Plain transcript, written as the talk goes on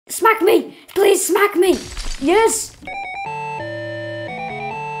Smack me! Please smack me! Yes!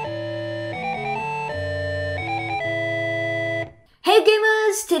 Hey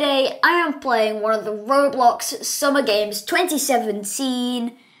gamers! Today I am playing one of the Roblox Summer Games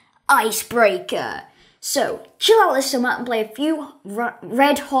 2017 Icebreaker. So, chill out this summer and play a few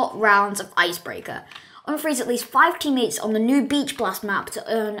red hot rounds of Icebreaker. Unfreeze at least 5 teammates on the new Beach Blast map to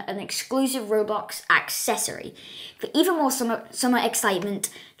earn an exclusive Roblox accessory. For even more summer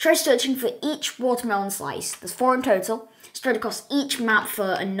excitement, try searching for each watermelon slice. There's 4 in total, spread across each map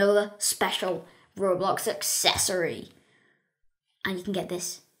for another special Roblox accessory. And you can get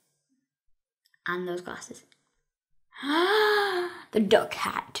this. And those glasses. The duck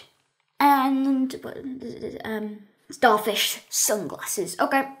hat. And starfish sunglasses.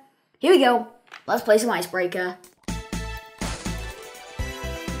 Okay, here we go. Let's play some Icebreaker.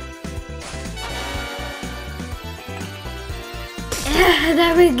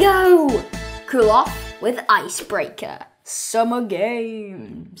 There we go. Cool off with Icebreaker. Summer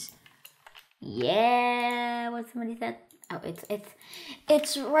Games. Yeah, what somebody said. Oh,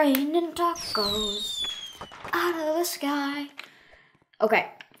 it's raining tacos out of the sky.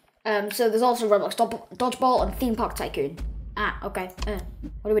 Okay. So there's also Roblox Dodgeball and Theme Park Tycoon. Ah, okay.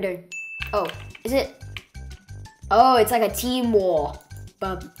 What are we doing? Oh, is it? Oh, it's like a team war.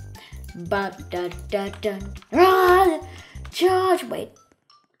 Run! Charge! Wait.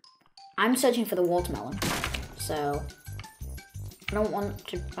 I'm searching for the watermelon. So I don't want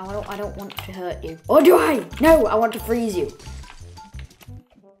to hurt you. Or do I? No, I want to freeze you.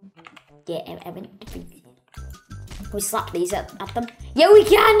 Yeah, I want to freeze you. Can we slap these at them? Yeah, we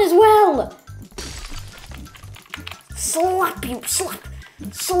can as well! Slap you, slap,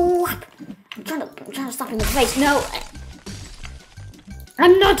 slap. I'm trying to slap him in the face. No.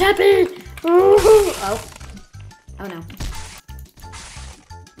 I'm not happy. Oh. Oh no.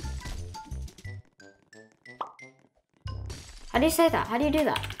 How do you say that? How do you do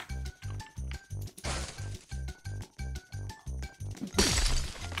that?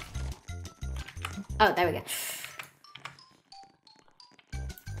 Oh, there we go.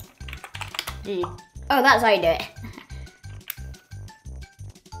 Oh, that's how you do it.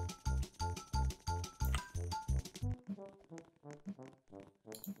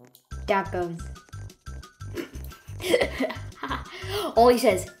 Tacos. All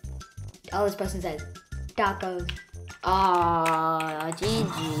this person says, tacos. Ah,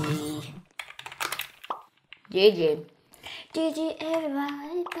 GG. GG. GG,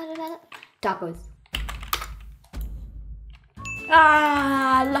 everybody. Tacos.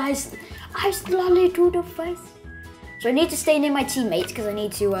 Ah, nice lolly to the face. So I need to stay near my teammates because I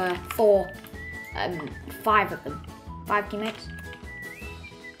need to 5 of them. 5 teammates.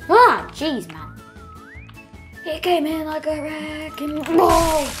 Ah, jeez, man. He came in like a wrecking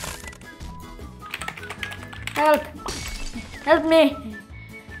ball. Help. Help me.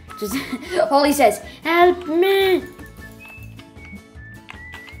 Just, all he says, help me.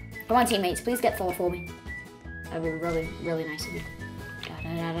 Come on, teammates, please get 4 for me. That'd be really, really nice of you.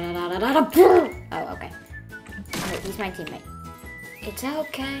 Oh, okay. He's my teammate. It's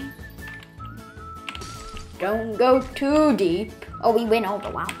okay. Don't go too deep. Oh, we win. Oh,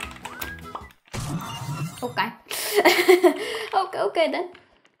 wow. Okay. okay then.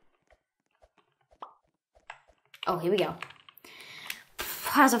 Oh, here we go.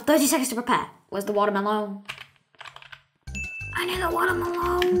 Has 30 seconds to prepare. Where's the watermelon? I need the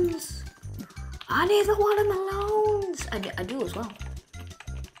watermelons. I need the watermelons. I do as well.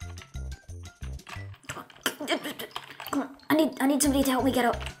 Come on. I need somebody to help me get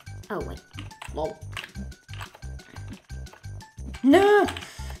up. Oh wait. Lol. No.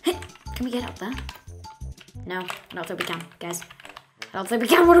 Hey, can we get up there? No, I don't think we can, guys. I don't think we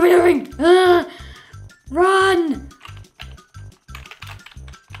can. What are we doing? Run!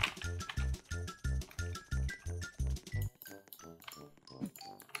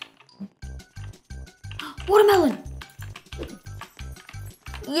 Watermelon!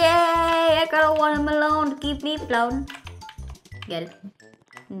 Yay! I got a watermelon to keep me floating. Get it?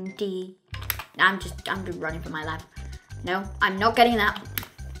 D. I'm just running for my life. No, I'm not getting that.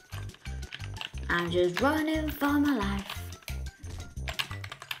 I'm just running for my life.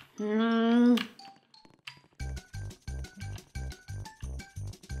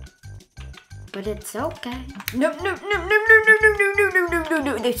 But it's okay. No.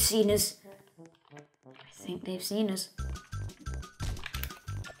 They've seen us. I think they've seen us.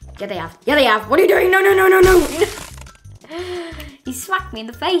 Yeah, they have. Yeah, they have. What are you doing? No. He smacked me in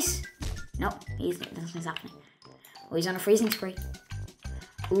the face. No, nothing's happening. Oh, he's on a freezing spree.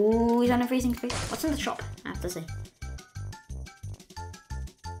 Ooh, he's on a freezing spree. What's in the shop? I have to see.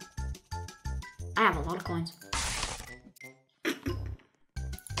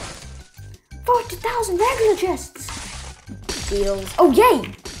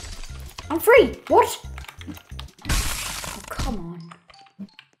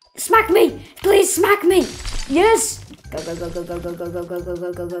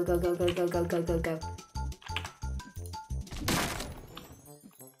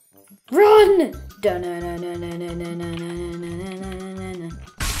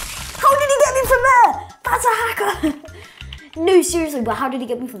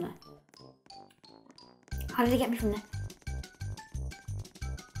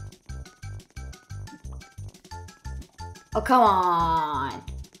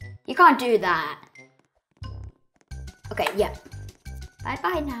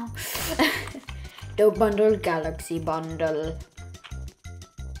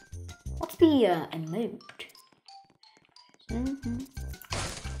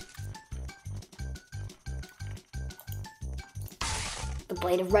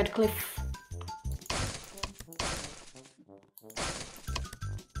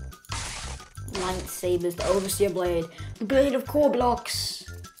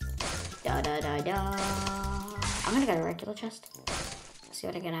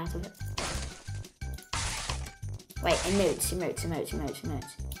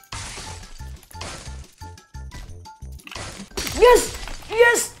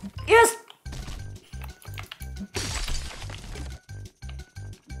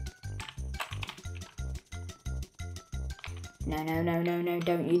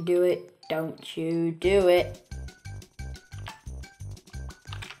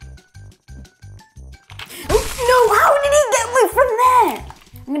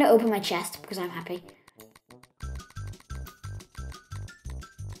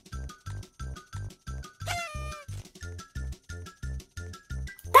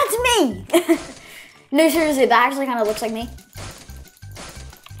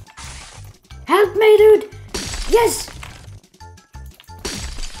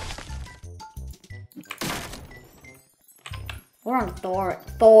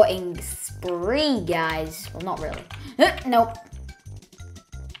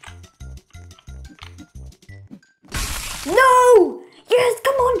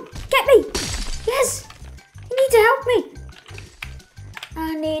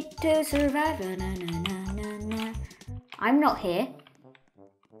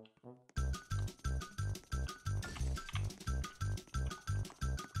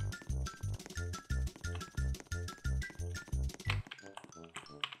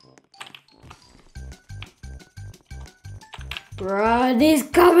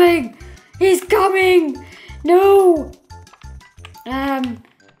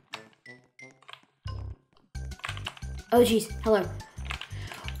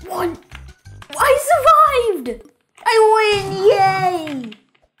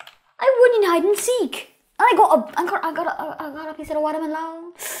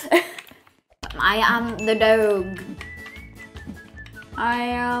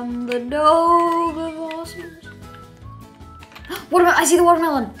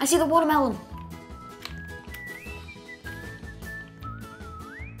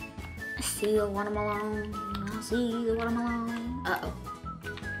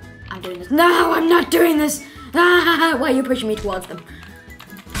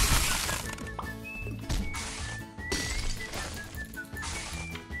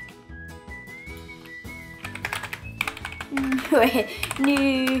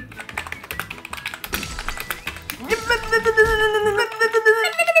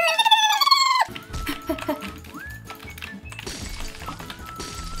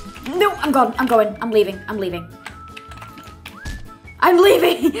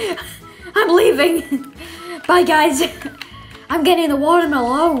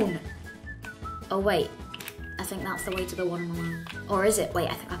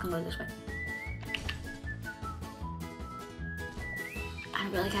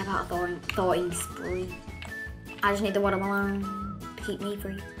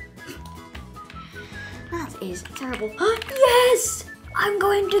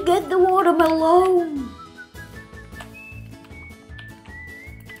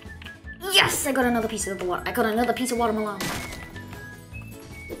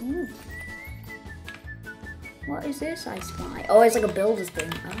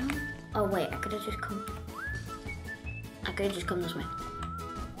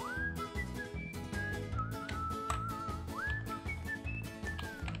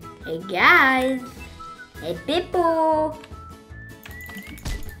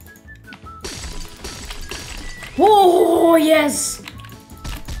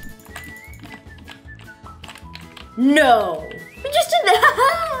 No. We just did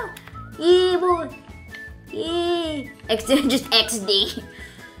that. Yeah, boy. Yeah. Just XD.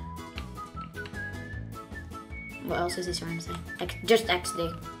 What else is he trying to say? Just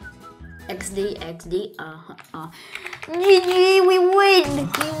XD. XD, XD, GG, we win!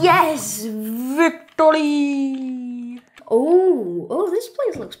 Yes! Victory! Oh, this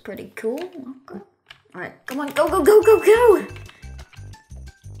place looks pretty cool. Okay. Alright, come on, go, go, go, go, go!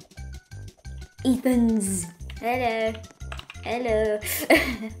 Ethan's. Hello. Hello.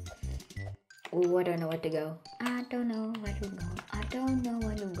 Oh, I don't know where to go. I don't know where to go. I don't know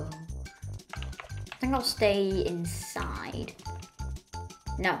where to go. I think I'll stay inside.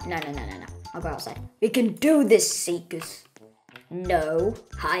 No. I'll go outside. We can do this, Seekers. No,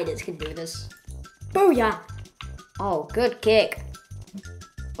 hiders can do this. Booyah! Oh, good kick.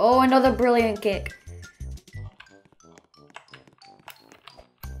 Oh, another brilliant kick.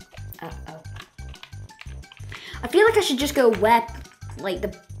 Uh-oh. I feel like I should just go where, like,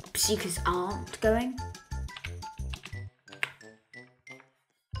 the Seekers aren't going.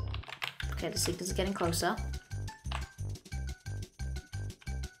 Okay, the Seekers are getting closer.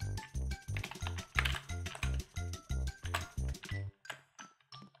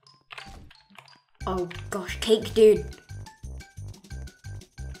 Oh gosh, cake dude.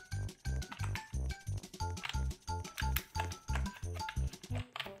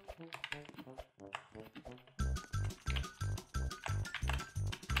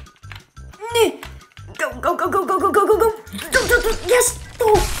 Go, go, go, go, go, go, go, go, go. Yes!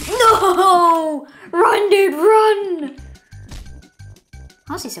 Oh, no! Run, dude, run!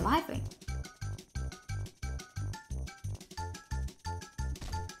 How's he surviving?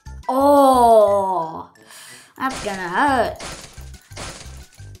 Oh, that's gonna hurt.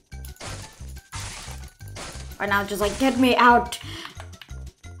 Right now, just like, get me out.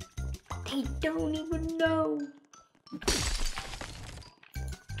 They don't even know.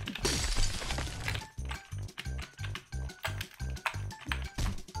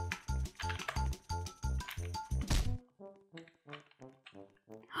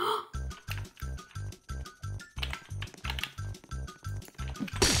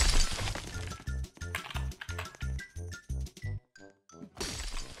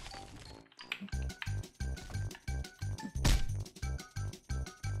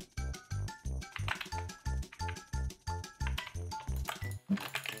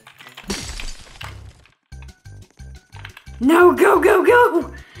 No, go, go,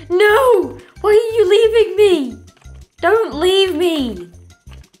 go! No! Why are you leaving me? Don't leave me!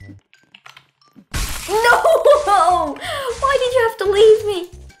 No! Why did you have to leave me?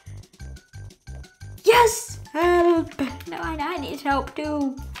 Yes! Help! No, I need help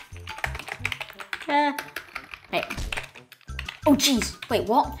too. Hey. Oh, jeez. Wait,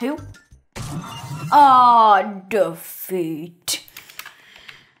 what? Who? Ah, defeat.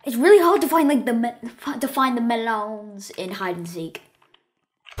 It's really hard to find like the melons in hide and seek.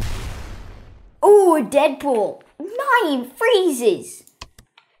 Oh, Deadpool! 9 freezes.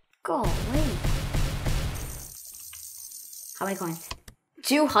 Golly. How many coins?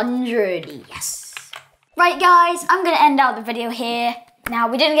 200. Yes. Right, guys. I'm gonna end out the video here. Now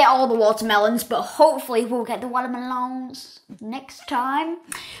we didn't get all the watermelons, but hopefully we'll get the watermelons next time.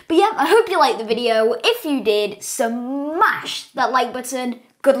 But yeah, I hope you liked the video. If you did, smash that like button.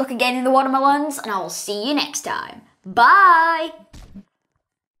 Good luck again in the watermelons, and I will see you next time. Bye!